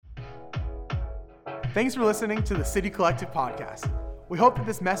Thanks for listening to the City Collective podcast. We hope that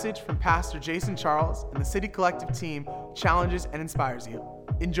this message from Pastor Jason Charles and the City Collective team challenges and inspires you.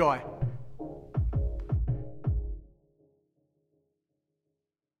 Enjoy.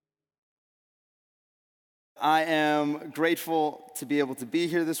 I am grateful to be able to be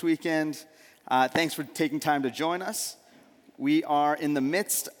here this weekend. Thanks for taking time to join us. We are in the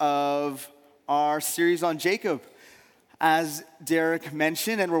midst of our series on Jacob, as Derek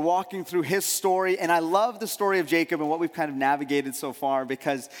mentioned, and we're walking through his story. And I love the story of Jacob and what we've kind of navigated so far,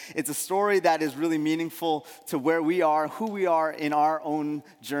 because it's a story that is really meaningful to where we are, who we are in our own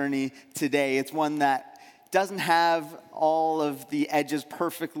journey today. It's one that doesn't have all of the edges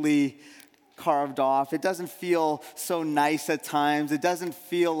perfectly carved off. It doesn't feel so nice at times. It doesn't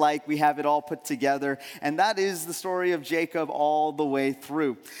feel like we have it all put together. And that is the story of Jacob all the way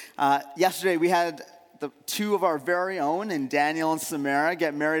through. Yesterday we had the two of our very own, and Daniel and Samara,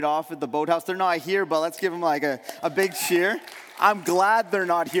 get married off at the boathouse. They're not here, but let's give them like a big cheer. I'm glad they're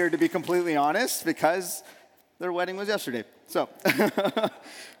not here, to be completely honest, because their wedding was yesterday. So,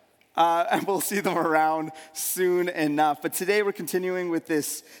 and we'll see them around soon enough. But today we're continuing with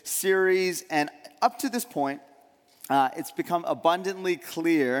this series, and up to this point, it's become abundantly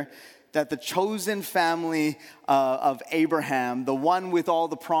clear that the chosen family of Abraham, the one with all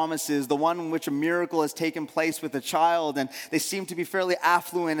the promises, the one in which a miracle has taken place with a child, and they seem to be fairly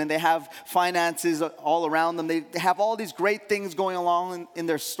affluent, and they have finances all around them. They have all these great things going along in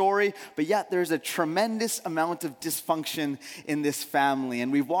their story, but yet there's a tremendous amount of dysfunction in this family.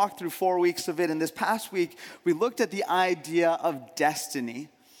 And we've walked through 4 weeks of it, and this past week, we looked at the idea of destiny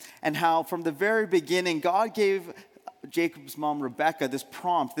and how from the very beginning, God gave Jacob's mom, Rebecca, this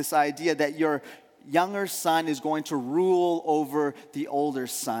prompt, this idea that your younger son is going to rule over the older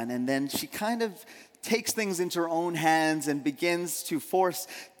son. And then she kind of takes things into her own hands and begins to force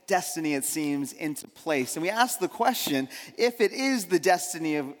destiny, it seems, into place. And we ask the question, if it is the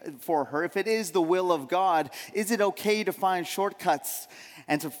destiny for her, if it is the will of God, is it okay to find shortcuts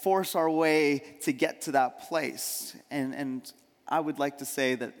and to force our way to get to that place? And I would like to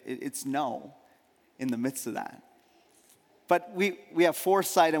say that it's no in the midst of that. But we have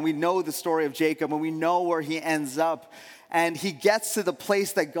foresight, and we know the story of Jacob, and we know where he ends up. And he gets to the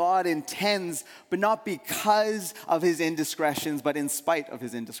place that God intends, but not because of his indiscretions, but in spite of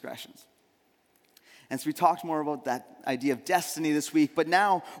his indiscretions. And so we talked more about that idea of destiny this week. But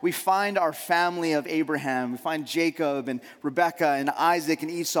now we find our family of Abraham. We find Jacob and Rebekah and Isaac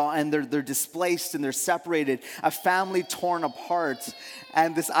and Esau, and they're displaced and they're separated. A family torn apart.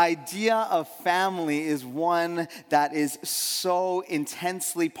 And this idea of family is one that is so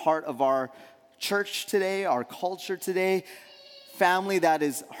intensely part of our church today, our culture today. Family that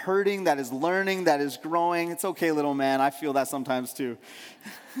is hurting, that is learning, that is growing. It's okay, little man. I feel that sometimes too.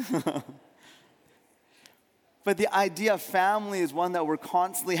 But the idea of family is one that we're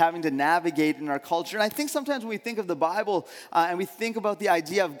constantly having to navigate in our culture. And I think sometimes when we think of the Bible and we think about the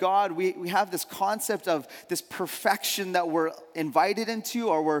idea of God, we have this concept of this perfection that we're invited into,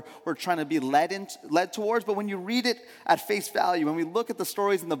 or we're trying to be led towards. But when you read it at face value, when we look at the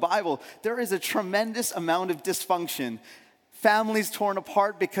stories in the Bible, there is a tremendous amount of dysfunction. Families torn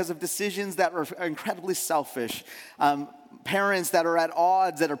apart because of decisions that are incredibly selfish. Parents that are at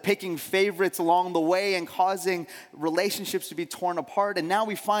odds, that are picking favorites along the way and causing relationships to be torn apart. And now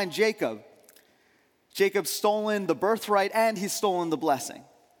we find Jacob. Jacob's stolen the birthright and he's stolen the blessing.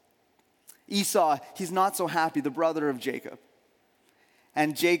 Esau, he's not so happy, the brother of Jacob.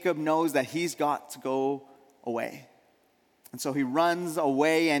 And Jacob knows that he's got to go away. And so he runs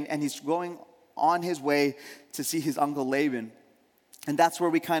away and he's going on his way to see his uncle Laban. And that's where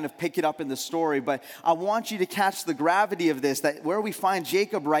we kind of pick it up in the story. But I want you to catch the gravity of this, that where we find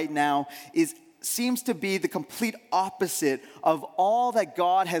Jacob right now seems to be the complete opposite of all that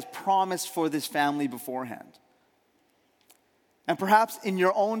God has promised for this family beforehand. And perhaps in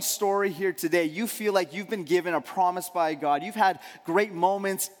your own story here today, you feel like you've been given a promise by God. You've had great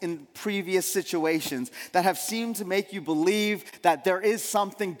moments in previous situations that have seemed to make you believe that there is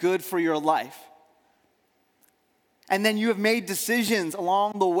something good for your life. And then you have made decisions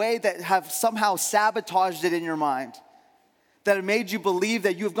along the way that have somehow sabotaged it in your mind. That have made you believe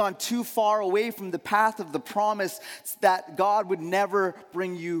that you have gone too far away from the path of the promise, that God would never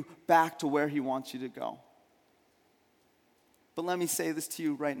bring you back to where he wants you to go. But let me say this to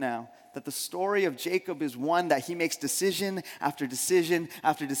you right now, that the story of Jacob is one that he makes decision after decision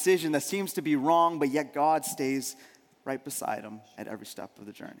after decision that seems to be wrong, but yet God stays right beside him at every step of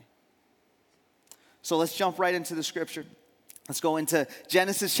the journey. So let's jump right into the scripture. Let's go into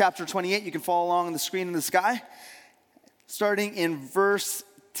Genesis chapter 28. You can follow along on the screen in the sky. Starting in verse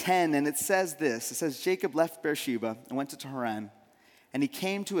 10, and it says this. It says, Jacob left Beersheba and went to Haran, and he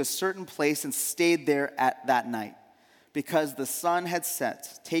came to a certain place and stayed there at that night. Because the sun had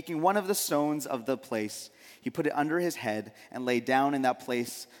set, taking one of the stones of the place, he put it under his head and lay down in that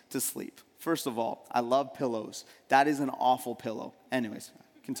place to sleep. First of all, I love pillows. That is an awful pillow. Anyways,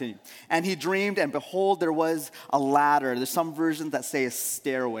 continue. And he dreamed, and behold, there was a ladder. There's some versions that say a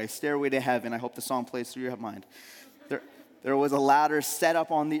stairway to heaven. I hope the song plays through your mind. There was a ladder set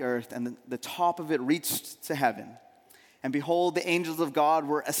up on the earth, and the top of it reached to heaven. And behold, the angels of God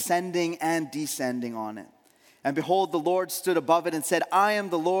were ascending and descending on it. And behold, the Lord stood above it and said, I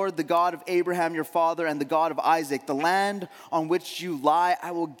am the Lord, the God of Abraham your father, and the God of Isaac. The land on which you lie I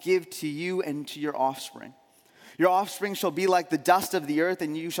will give to you and to your offspring. Your offspring shall be like the dust of the earth,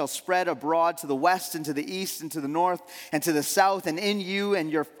 and you shall spread abroad to the west and to the east and to the north and to the south. And in you and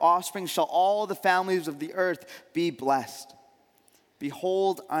your offspring shall all the families of the earth be blessed.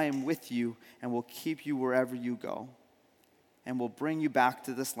 Behold, I am with you and will keep you wherever you go, and will bring you back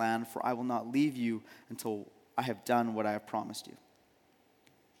to this land, for I will not leave you until I have done what I have promised you.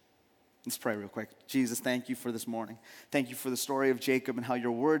 Let's pray real quick. Jesus, thank you for this morning. Thank you for the story of Jacob and how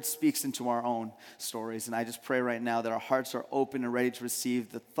your word speaks into our own stories. And I just pray right now that our hearts are open and ready to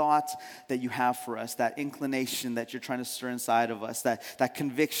receive the thought that you have for us, that inclination that you're trying to stir inside of us, that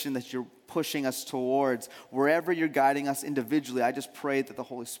conviction that you're pushing us towards. Wherever you're guiding us individually, I just pray that the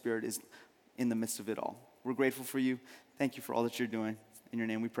Holy Spirit is in the midst of it all. We're grateful for you. Thank you for all that you're doing. In your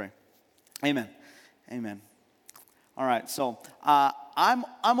name we pray. Amen. Amen. All right, so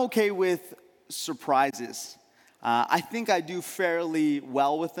I'm okay with surprises. I think I do fairly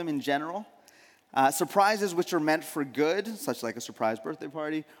well with them in general. Surprises which are meant for good, such like a surprise birthday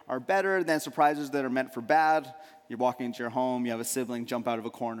party, are better than surprises that are meant for bad. You're walking into your home, you have a sibling jump out of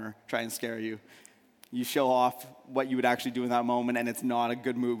a corner, try and scare you. You show off what you would actually do in that moment, and it's not a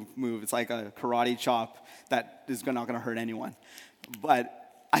good move. It's like a karate chop that is not going to hurt anyone.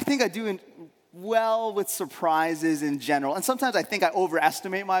 But I think I do well with surprises in general. And sometimes I think I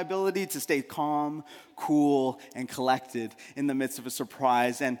overestimate my ability to stay calm, cool, and collected in the midst of a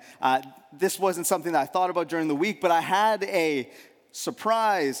surprise. And this wasn't something that I thought about during the week, but I had a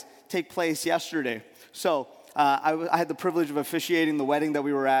surprise take place yesterday. So I had the privilege of officiating the wedding that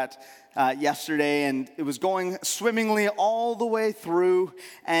we were at yesterday, and it was going swimmingly all the way through.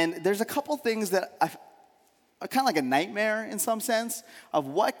 And there's a couple things that kind of like a nightmare in some sense of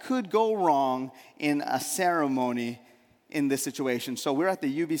what could go wrong in a ceremony in this situation. So we're at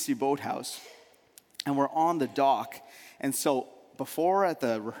the UBC boathouse, and we're on the dock. And so before at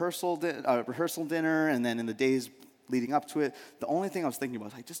the rehearsal dinner, and then in the days leading up to it, the only thing I was thinking about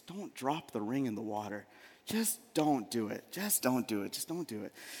was like, just don't drop the ring in the water. Just don't do it. Just don't do it. Just don't do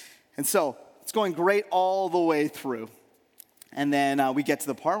it. And so it's going great all the way through. And then we get to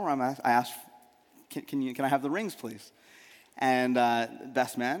the part where I asked, can I have the rings, please? And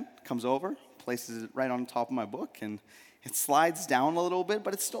best man comes over, places it right on top of my book, and it slides down a little bit,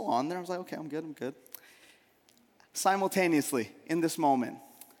 but it's still on there. I was like, okay, I'm good. Simultaneously, in this moment,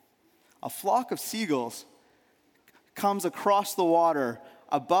 a flock of seagulls comes across the water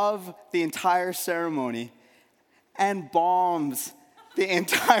above the entire ceremony and bombs the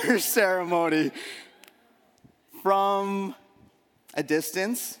entire ceremony from a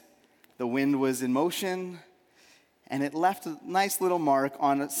distance. The wind was in motion, and it left a nice little mark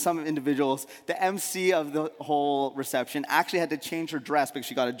on some individuals. The MC of the whole reception actually had to change her dress because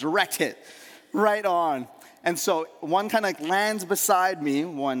she got a direct hit right on. And so one kind of lands beside me,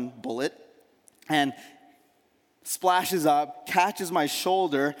 one bullet, and splashes up, catches my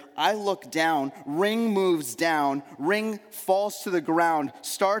shoulder. I look down, ring moves down, ring falls to the ground,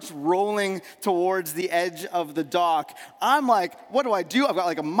 starts rolling towards the edge of the dock. I'm like, what do I do? I've got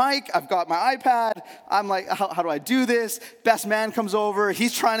like a mic, I've got my iPad. I'm like, how do I do this? Best man comes over,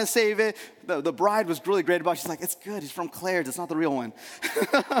 he's trying to save it. The bride was really great about it. She's like, it's good, it's from Claire's, it's not the real one.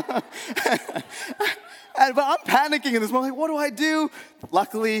 But I'm panicking in this moment, like, what do I do?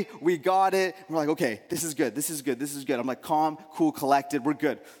 Luckily, we got it. We're like, okay, this is good. I'm like, calm, cool, collected, we're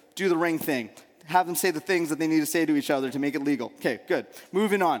good. Do the ring thing. Have them say the things that they need to say to each other to make it legal. Okay, good.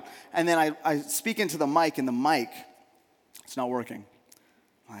 Moving on. And then I speak into the mic, and the mic, it's not working.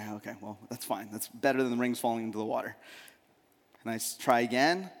 I'm like, okay, well, that's fine. That's better than the rings falling into the water. And I try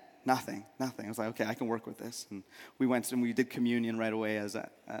again. Nothing. I was like, okay, I can work with this. And we went and we did communion right away as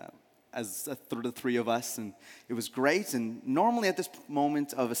the three of us, and it was great. And normally at this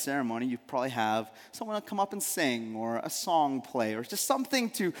moment of a ceremony, you probably have someone come up and sing, or a song play, or just something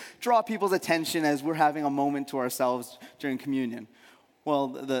to draw people's attention as we're having a moment to ourselves during communion. Well,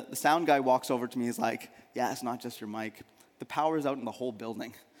 the sound guy walks over to me. He's like, yeah, it's not just your mic. the power is out in the whole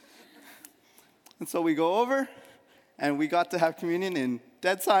building. And so we go over, and we got to have communion in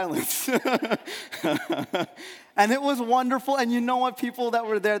dead silence. And it was wonderful. And you know what? People that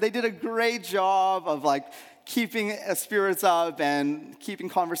were there, they did a great job of keeping spirits up and keeping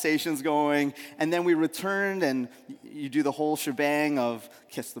conversations going. And then we returned, and you do the whole shebang of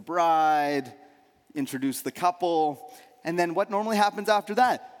kiss the bride, introduce the couple. And then what normally happens after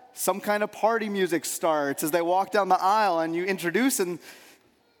that? Some kind of party music starts as they walk down the aisle, and you introduce, and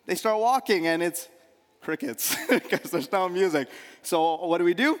they start walking, and it's crickets because there's no music. So what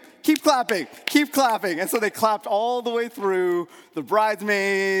do? Keep clapping. And so they clapped all the way through the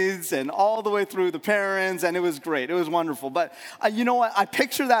bridesmaids and all the way through the parents, and it was great. It was wonderful. But you know what? I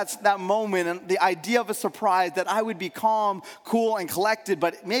picture that moment and the idea of a surprise, that I would be calm, cool, and collected,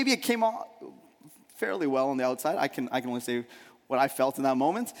 but maybe it came out fairly well on the outside. I can only say what I felt in that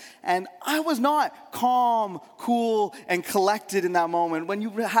moment. And I was not calm, cool, and collected in that moment. When you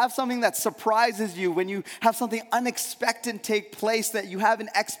have something that surprises you, when you have something unexpected take place, that you have an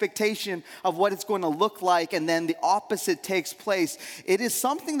expectation of what it's going to look like, and then the opposite takes place, it is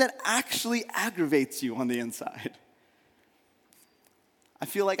something that actually aggravates you on the inside. I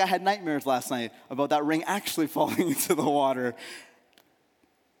feel like I had nightmares last night about that ring actually falling into the water.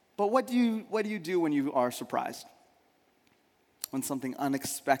 But what do you do when you are surprised? When something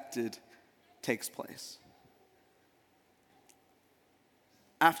unexpected takes place.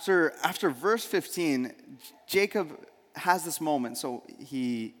 After verse 15, Jacob has this moment. So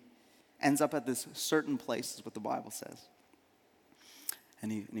he ends up at this certain place, is what the Bible says.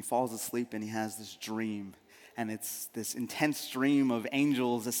 And he falls asleep, and he has this dream. And it's this intense dream of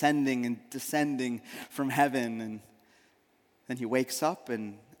angels ascending and descending from heaven. And then he wakes up,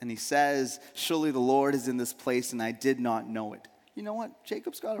 and he says, "Surely the Lord is in this place, and I did not know it." You know what?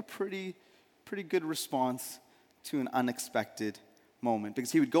 Jacob's got a pretty good response to an unexpected moment,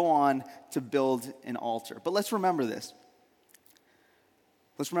 because he would go on to build an altar. But let's remember this.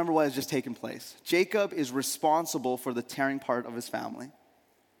 Let's remember what has just taken place. Jacob is responsible for the tearing part of his family.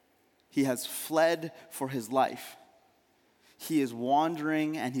 He has fled for his life. He is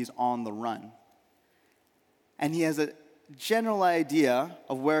wandering, and he's on the run. And he has a general idea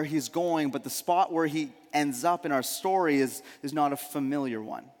of where he's going, but the spot where he ends up in our story is not a familiar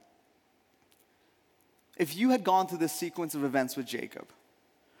one. If you had gone through this sequence of events with Jacob,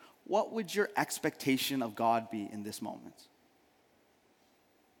 what would your expectation of God be in this moment?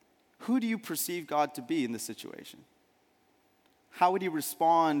 Who do you perceive God to be in this situation? How would he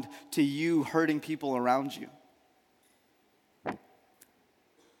respond to you hurting people around you?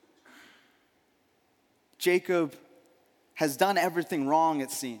 Jacob has done everything wrong, it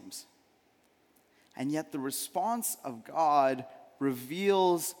seems. And yet the response of God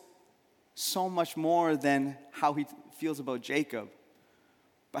reveals so much more than how he feels about Jacob,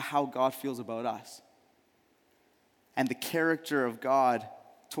 but how God feels about us. And the character of God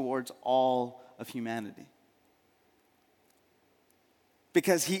towards all of humanity.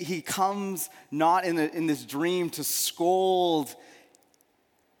 Because he comes not in this dream to scold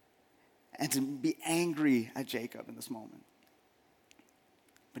and to be angry at Jacob in this moment.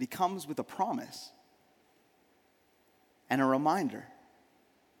 But he comes with a promise and a reminder.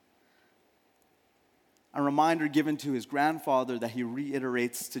 A reminder given to his grandfather that he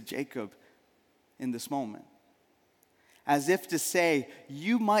reiterates to Jacob in this moment. As if to say,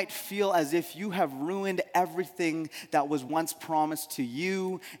 you might feel as if you have ruined everything that was once promised to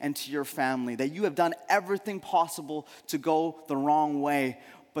you and to your family, that you have done everything possible to go the wrong way.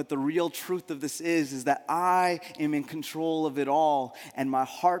 But the real truth of this is that I am in control of it all, and my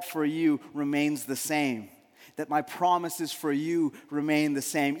heart for you remains the same. That my promises for you remain the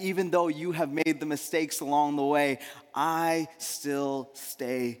same. Even though you have made the mistakes along the way, I still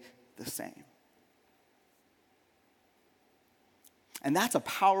stay the same. And that's a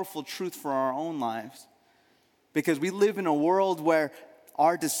powerful truth for our own lives, because we live in a world where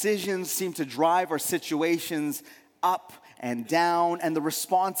our decisions seem to drive our situations up and down, and the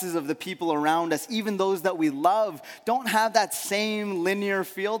responses of the people around us, even those that we love, don't have that same linear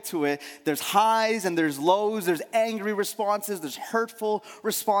feel to it. There's highs and there's lows, there's angry responses, there's hurtful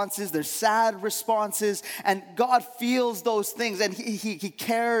responses, there's sad responses, and God feels those things, and He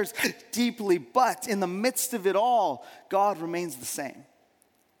cares deeply, but in the midst of it all, God remains the same.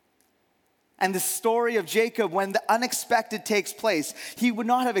 And the story of Jacob, when the unexpected takes place, he would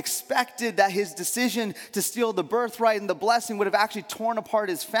not have expected that his decision to steal the birthright and the blessing would have actually torn apart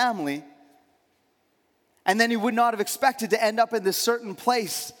his family. And then he would not have expected to end up in this certain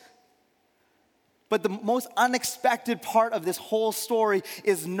place. But the most unexpected part of this whole story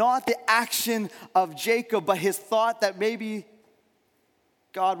is not the action of Jacob, but his thought that maybe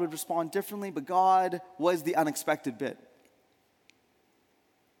God would respond differently, but God was the unexpected bit.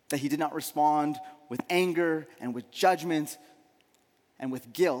 That he did not respond with anger and with judgment and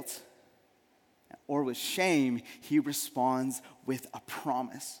with guilt or with shame. He responds with a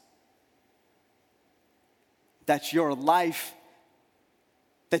promise. That your life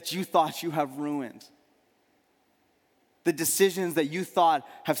that you thought you have ruined, the decisions that you thought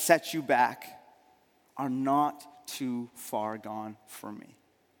have set you back, are not too far gone for me.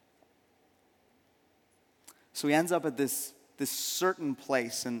 So he ends up at this certain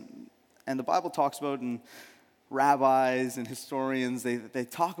place, and the Bible talks about, and rabbis and historians, they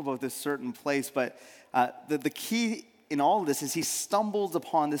talk about this certain place, but the key in all of this is he stumbles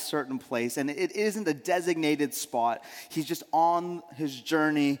upon this certain place, and it isn't a designated spot. He's just on his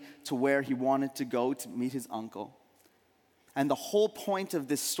journey to where he wanted to go to meet his uncle. And the whole point of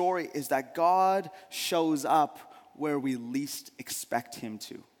this story is that God shows up where we least expect him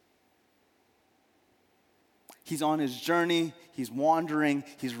to. He's on his journey, he's wandering,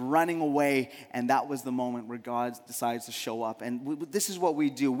 he's running away, and that was the moment where God decides to show up. And this is what we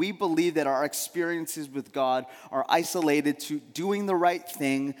do. We believe that our experiences with God are isolated to doing the right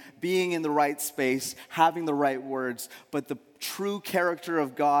thing, being in the right space, having the right words, but the true character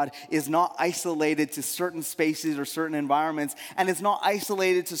of God is not isolated to certain spaces or certain environments, and it's not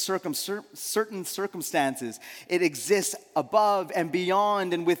isolated to certain circumstances. It exists above and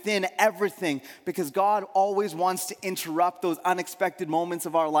beyond and within everything, because God always wants to interrupt those unexpected moments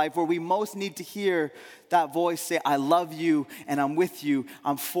of our life where we most need to hear that voice say, I love you and I'm with you,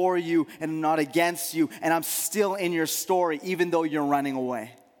 I'm for you and I'm not against you, and I'm still in your story even though you're running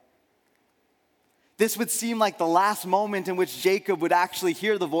away. This would seem like the last moment in which Jacob would actually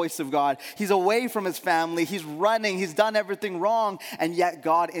hear the voice of God. He's away from his family, he's running, he's done everything wrong, and yet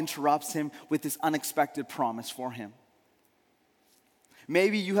God interrupts him with this unexpected promise for him.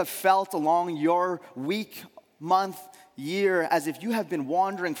 Maybe you have felt along your week, month, year as if you have been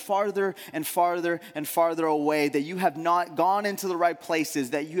wandering farther and farther and farther away, that you have not gone into the right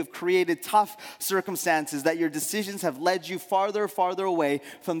places, that you have created tough circumstances, that your decisions have led you farther and farther away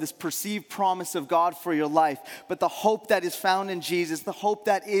from this perceived promise of God for your life. But the hope that is found in Jesus, the hope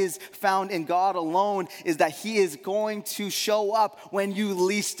that is found in God alone, is that he is going to show up when you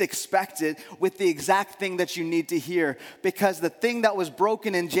least expect it with the exact thing that you need to hear. Because the thing that was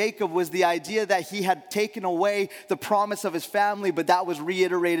broken in Jacob was the idea that he had taken away the promise of his family, but that was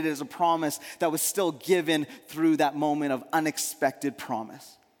reiterated as a promise that was still given through that moment of unexpected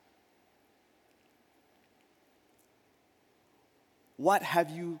promise. What have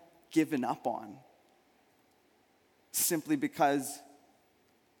you given up on simply because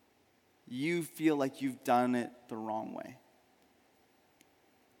you feel like you've done it the wrong way?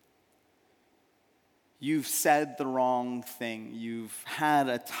 You've said the wrong thing. You've had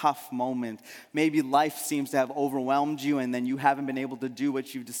a tough moment. Maybe life seems to have overwhelmed you and then you haven't been able to do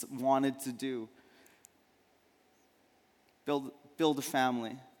what you just wanted to do. Build a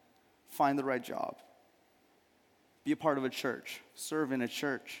family. Find the right job. Be a part of a church. Serve in a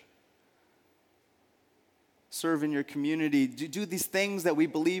church. Serve in your community. Do these things that we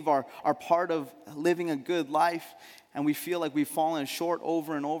believe are part of living a good life, and we feel like we've fallen short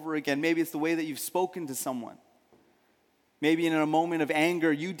over and over again. Maybe it's the way that you've spoken to someone. Maybe in a moment of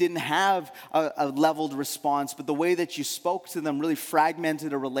anger, you didn't have a leveled response, but the way that you spoke to them really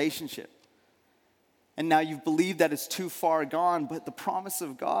fragmented a relationship. And now you've believed that it's too far gone, but the promise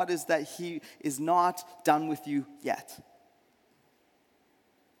of God is that he is not done with you yet.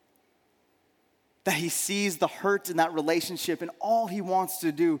 That he sees the hurt in that relationship, and all he wants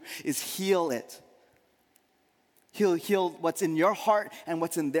to do is heal it. He'll heal what's in your heart and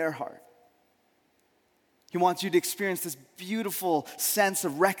what's in their heart. He wants you to experience this beautiful sense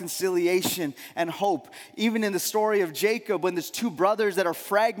of reconciliation and hope. Even in the story of Jacob, when there's two brothers that are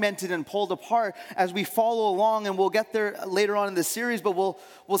fragmented and pulled apart, as we follow along, and we'll get there later on in the series, but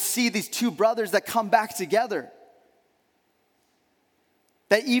we'll see these two brothers that come back together.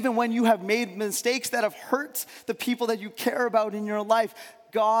 That even when you have made mistakes that have hurt the people that you care about in your life,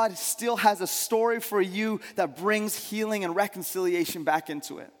 God still has a story for you that brings healing and reconciliation back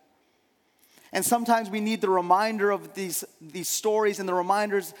into it. And sometimes we need the reminder of these stories and the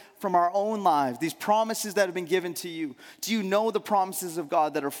reminders from our own lives, these promises that have been given to you. Do you know the promises of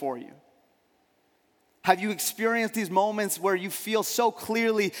God that are for you? Have you experienced these moments where you feel so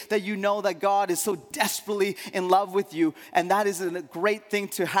clearly that you know that God is so desperately in love with you? And that is a great thing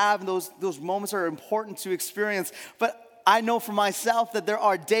to have. Those moments are important to experience. But I know for myself that there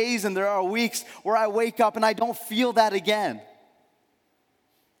are days and there are weeks where I wake up and I don't feel that again.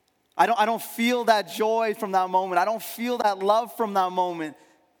 I don't feel that joy from that moment. I don't feel that love from that moment.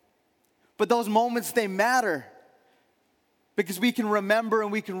 But those moments, they matter because we can remember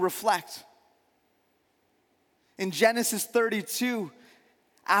and we can reflect. In Genesis 32,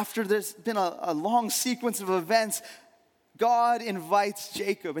 after there's been a long sequence of events, God invites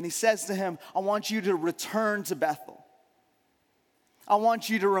Jacob and he says to him, I want you to return to Bethel. I want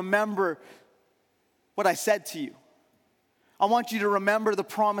you to remember what I said to you. I want you to remember the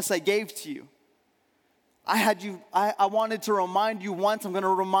promise I gave to you. I wanted to remind you once, I'm going to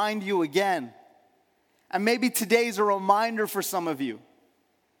remind you again. And maybe today's a reminder for some of you.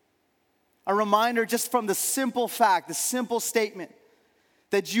 A reminder just from the simple fact, the simple statement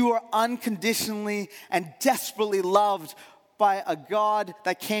that you are unconditionally and desperately loved by a God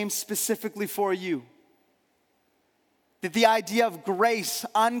that came specifically for you. That the idea of grace,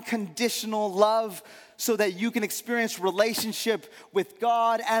 unconditional love, so that you can experience relationship with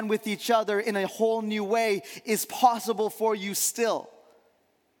God and with each other in a whole new way is possible for you still.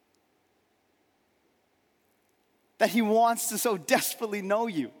 That he wants to so desperately know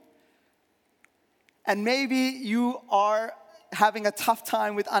you. And maybe you are having a tough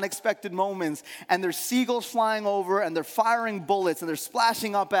time with unexpected moments, and there's seagulls flying over, and they're firing bullets, and they're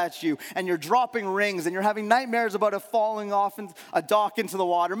splashing up at you, and you're dropping rings, and you're having nightmares about it falling off a dock into the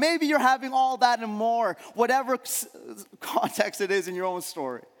water. Maybe you're having all that and more, whatever context it is in your own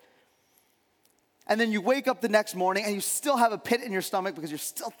story. And then you wake up the next morning, and you still have a pit in your stomach because you're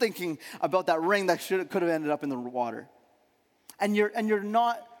still thinking about that ring that could have ended up in the water. And you're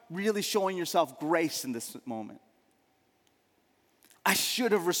not really showing yourself grace in this moment. I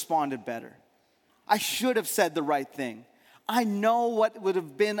should have responded better. I should have said the right thing. I know what would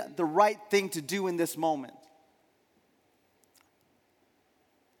have been the right thing to do in this moment.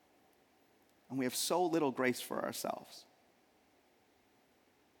 And we have so little grace for ourselves.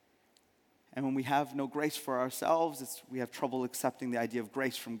 And when we have no grace for ourselves, we have trouble accepting the idea of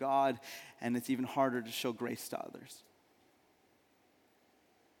grace from God, and it's even harder to show grace to others.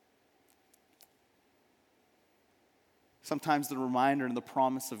 Sometimes the reminder and the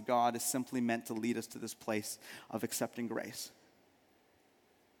promise of God is simply meant to lead us to this place of accepting grace.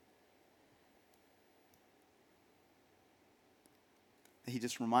 He's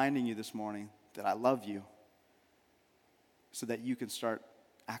just reminding you this morning that I love you so that you can start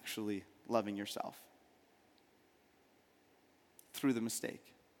actually loving yourself. Through the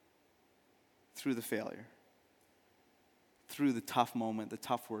mistake, through the failure, through the tough moment, the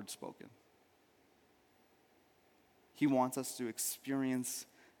tough word spoken. He wants us to experience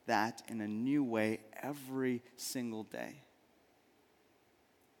that in a new way every single day.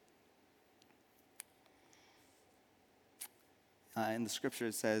 In the scripture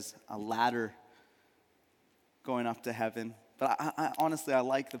it says a ladder going up to heaven. But I honestly, I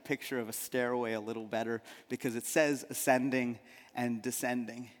like the picture of a stairway a little better because it says ascending and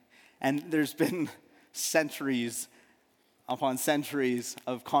descending. And there's been centuries upon centuries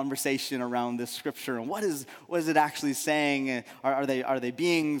of conversation around this scripture. And what is it actually saying? Are they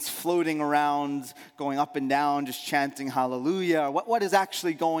beings floating around, going up and down, just chanting hallelujah? What is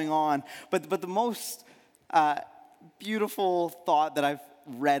actually going on? But the most beautiful thought that I've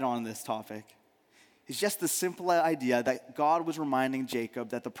read on this topic is just the simple idea that God was reminding Jacob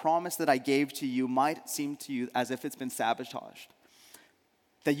that the promise that I gave to you might seem to you as if it's been sabotaged,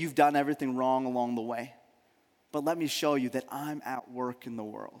 that you've done everything wrong along the way. But let me show you that I'm at work in the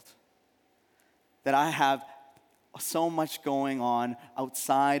world, that I have so much going on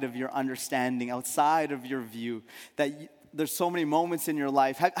outside of your understanding, outside of your view, that there's so many moments in your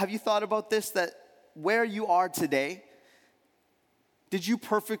life. Have you thought about this, that where you are today, did you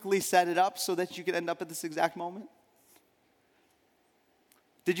perfectly set it up so that you could end up at this exact moment?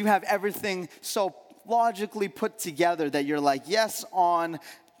 Did you have everything so logically put together that you're like, yes, on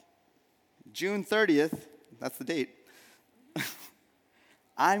June 30th, that's the date,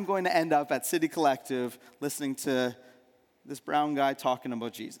 I'm going to end up at City Collective listening to this brown guy talking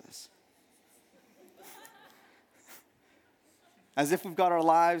about Jesus? As if we've got our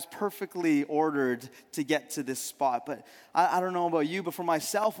lives perfectly ordered to get to this spot. But I don't know about you, but for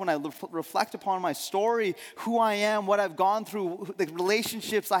myself, when I reflect upon my story, who I am, what I've gone through, the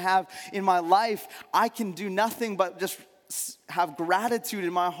relationships I have in my life, I can do nothing but just have gratitude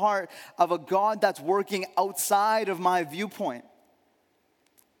in my heart of a God that's working outside of my viewpoint.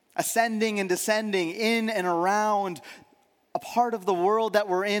 Ascending and descending in and around a part of the world that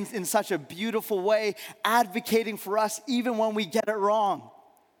we're in such a beautiful way, advocating for us even when we get it wrong.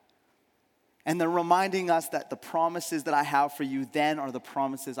 And they're reminding us that the promises that I have for you then are the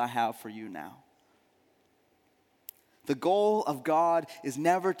promises I have for you now. The goal of God is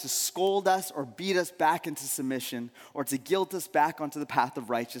never to scold us or beat us back into submission or to guilt us back onto the path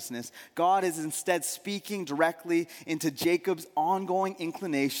of righteousness. God is instead speaking directly into Jacob's ongoing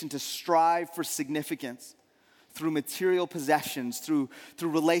inclination to strive for significance through material possessions, through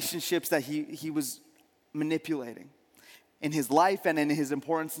relationships that he was manipulating in his life and in his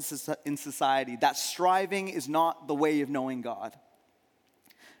importance in society. That striving is not the way of knowing God.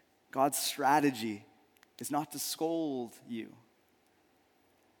 God's strategy is not to scold you,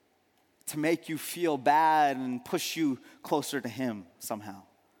 to make you feel bad and push you closer to him somehow.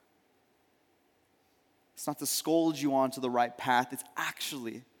 It's not to scold you onto the right path. It's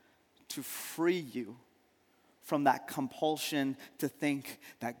actually to free you from that compulsion to think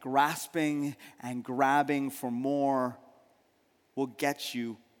that grasping and grabbing for more will get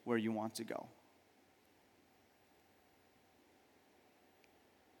you where you want to go.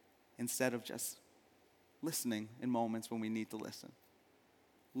 Instead of just listening in moments when we need to listen,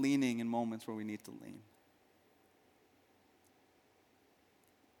 leaning in moments where we need to lean.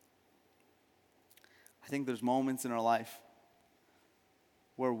 I think there's moments in our life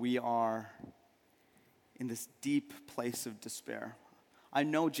where we are in this deep place of despair. I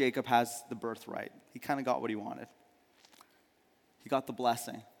know Jacob has the birthright. He kind of got what he wanted. He got the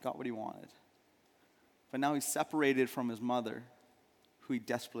blessing, got what he wanted. But now he's separated from his mother, who he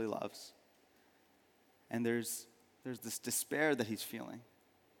desperately loves. And there's this despair that he's feeling.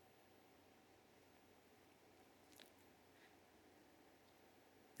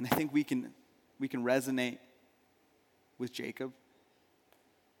 And I think we can resonate with Jacob.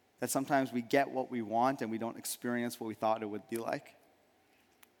 That sometimes we get what we want and we don't experience what we thought it would be like.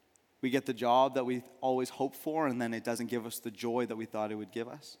 We get the job that we always hoped for, and then it doesn't give us the joy that we thought it would give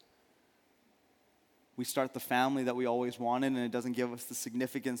us. We start the family that we always wanted, and it doesn't give us the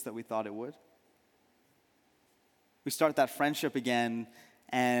significance that we thought it would. We start that friendship again,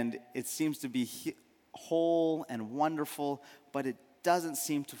 and it seems to be whole and wonderful, but it doesn't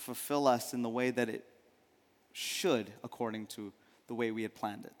seem to fulfill us in the way that it should, according to the way we had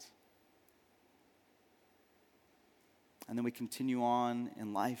planned it. And then we continue on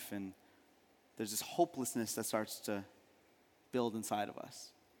in life, and there's this hopelessness that starts to build inside of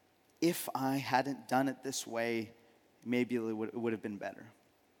us. If I hadn't done it this way, maybe it would have been better.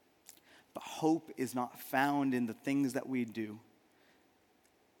 But hope is not found in the things that we do.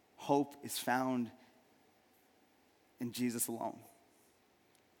 Hope is found in Jesus alone.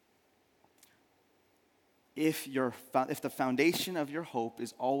 If the foundation of your hope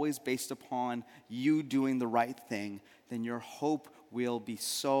is always based upon you doing the right thing, then your hope will be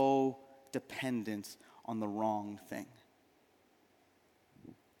so dependent on the wrong thing.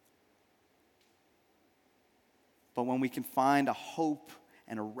 But when we can find a hope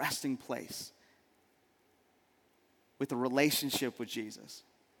and a resting place with a relationship with Jesus,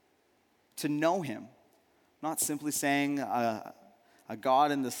 to know him, not simply saying a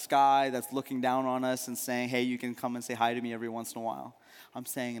God in the sky that's looking down on us and saying, hey, you can come and say hi to me every once in a while. I'm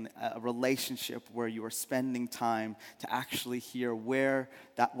saying a relationship where you are spending time to actually hear what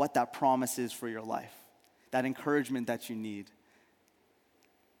that promise is for your life, that encouragement that you need,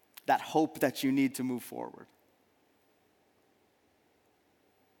 that hope that you need to move forward.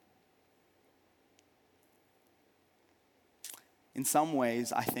 In some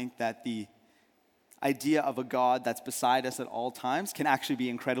ways, I think that the idea of a God that's beside us at all times can actually be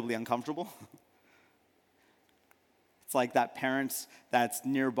incredibly uncomfortable. It's like that parent that's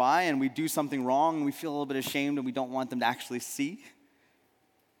nearby and we do something wrong and we feel a little bit ashamed and we don't want them to actually see.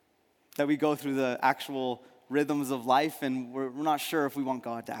 That we go through the actual rhythms of life and we're not sure if we want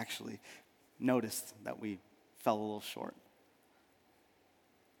God to actually notice that we fell a little short.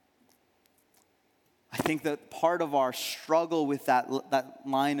 I think that part of our struggle with that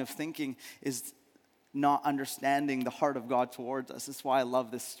line of thinking is not understanding the heart of God towards us. That's why I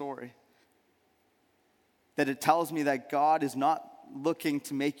love this story. That it tells me that God is not looking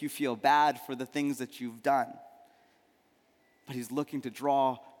to make you feel bad for the things that you've done, but he's looking to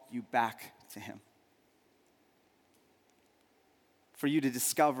draw you back to him. For you to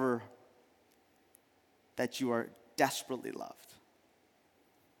discover that you are desperately loved.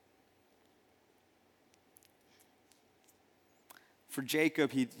 For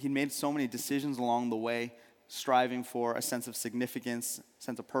Jacob, he made so many decisions along the way, striving for a sense of significance,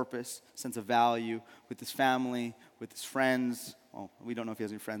 sense of purpose, sense of value with his family, with his friends. Well, we don't know if he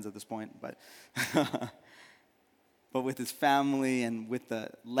has any friends at this point, but but with his family and with the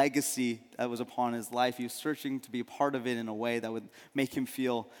legacy that was upon his life, he was searching to be a part of it in a way that would make him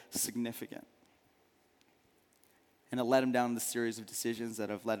feel significant. And it led him down the series of decisions that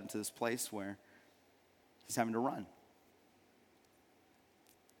have led him to this place where he's having to run.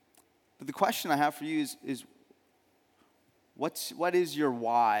 But the question I have for you is what is your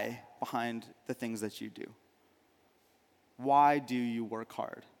why behind the things that you do? Why do you work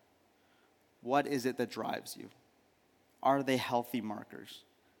hard? What is it that drives you? Are they healthy markers?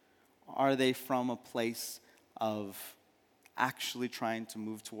 Are they from a place of actually trying to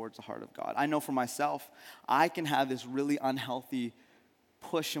move towards the heart of God? I know for myself, I can have this really unhealthy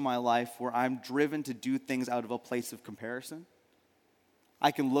push in my life where I'm driven to do things out of a place of comparison. I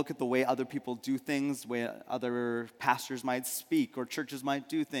can look at the way other people do things, the way other pastors might speak, or churches might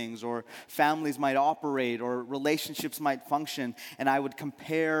do things, or families might operate, or relationships might function, and I would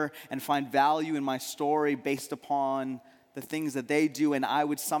compare and find value in my story based upon the things that they do, and I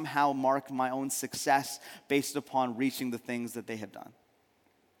would somehow mark my own success based upon reaching the things that they have done.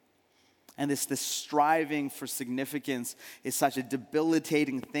 And this striving for significance is such a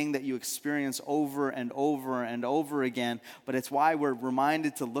debilitating thing that you experience over and over and over again. But it's why we're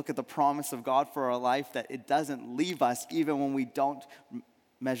reminded to look at the promise of God for our life, that it doesn't leave us even when we don't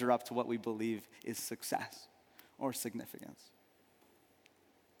measure up to what we believe is success or significance.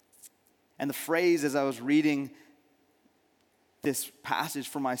 And the phrase, as I was reading this passage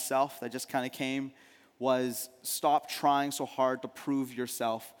for myself that just kind of came, was stop trying so hard to prove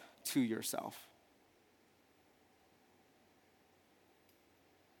yourself to yourself.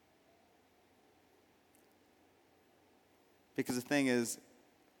 Because the thing is,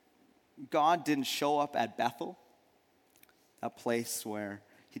 God didn't show up at Bethel, that place where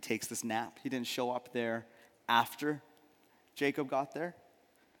he takes this nap. He didn't show up there after Jacob got there,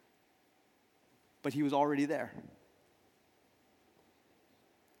 but he was already there.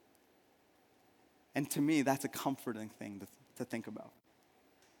 And to me, that's a comforting thing to think about.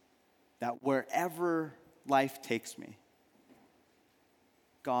 That wherever life takes me,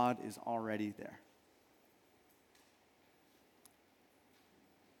 God is already there.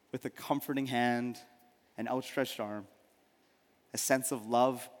 With a comforting hand, an outstretched arm, a sense of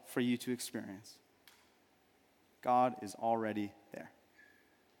love for you to experience. God is already there.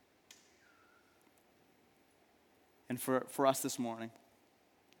 And for us this morning,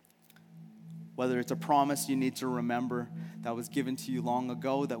 whether it's a promise you need to remember that was given to you long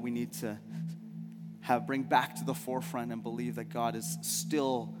ago that we need to bring back to the forefront and believe that God is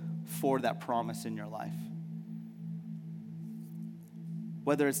still for that promise in your life.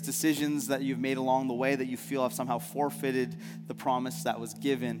 Whether it's decisions that you've made along the way that you feel have somehow forfeited the promise that was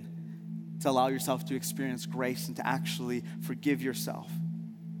given, to allow yourself to experience grace and to actually forgive yourself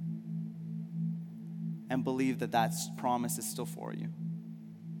and believe that that promise is still for you.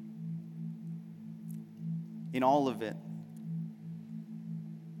 In all of it,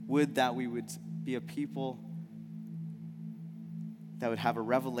 would that we would be a people that would have a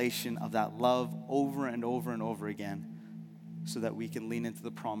revelation of that love over and over and over again, so that we can lean into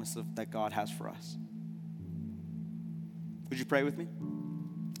the promise that God has for us. Would you pray with me?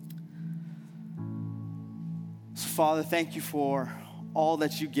 So, Father, thank you for all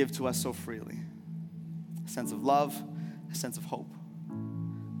that you give to us so freely. A sense of love, a sense of hope.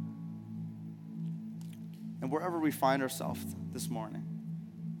 And wherever we find ourselves this morning,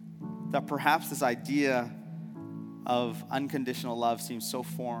 that perhaps this idea of unconditional love seems so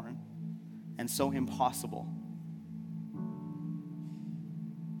foreign and so impossible,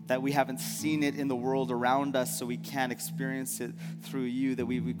 that we haven't seen it in the world around us, so we can't experience it through you, that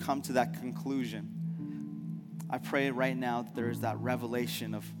we would come to that conclusion. I pray right now that there is that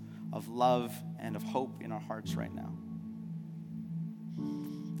revelation of love and of hope in our hearts right now.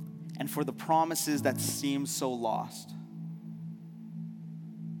 And for the promises that seem so lost,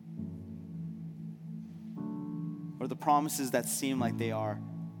 or the promises that seem like they are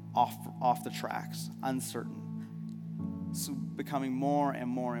off the tracks, uncertain, so becoming more and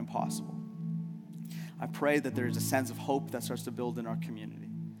more impossible, I pray that there's a sense of hope that starts to build in our community,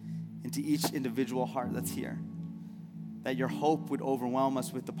 into each individual heart that's here, that your hope would overwhelm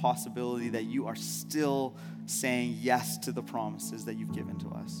us with the possibility that you are still saying yes to the promises that you've given to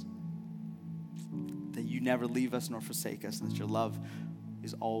us, that you never leave us nor forsake us, and that your love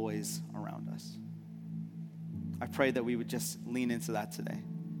is always around us. I pray that we would just lean into that today,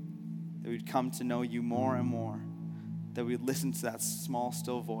 that we'd come to know you more and more, that we'd listen to that small,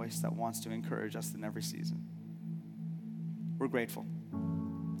 still voice that wants to encourage us in every season. We're grateful.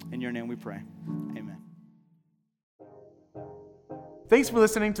 In your name we pray. Amen. Thanks for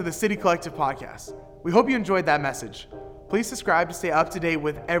listening to the City Collective podcast. We hope you enjoyed that message. Please subscribe to stay up to date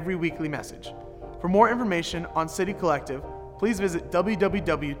with every weekly message. For more information on City Collective, please visit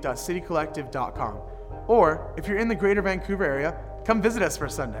www.citycollective.com. Or if you're in the greater Vancouver area, come visit us for a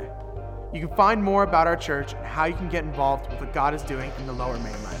Sunday. You can find more about our church and how you can get involved with what God is doing in the Lower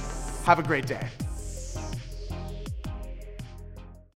Mainland. Have a great day.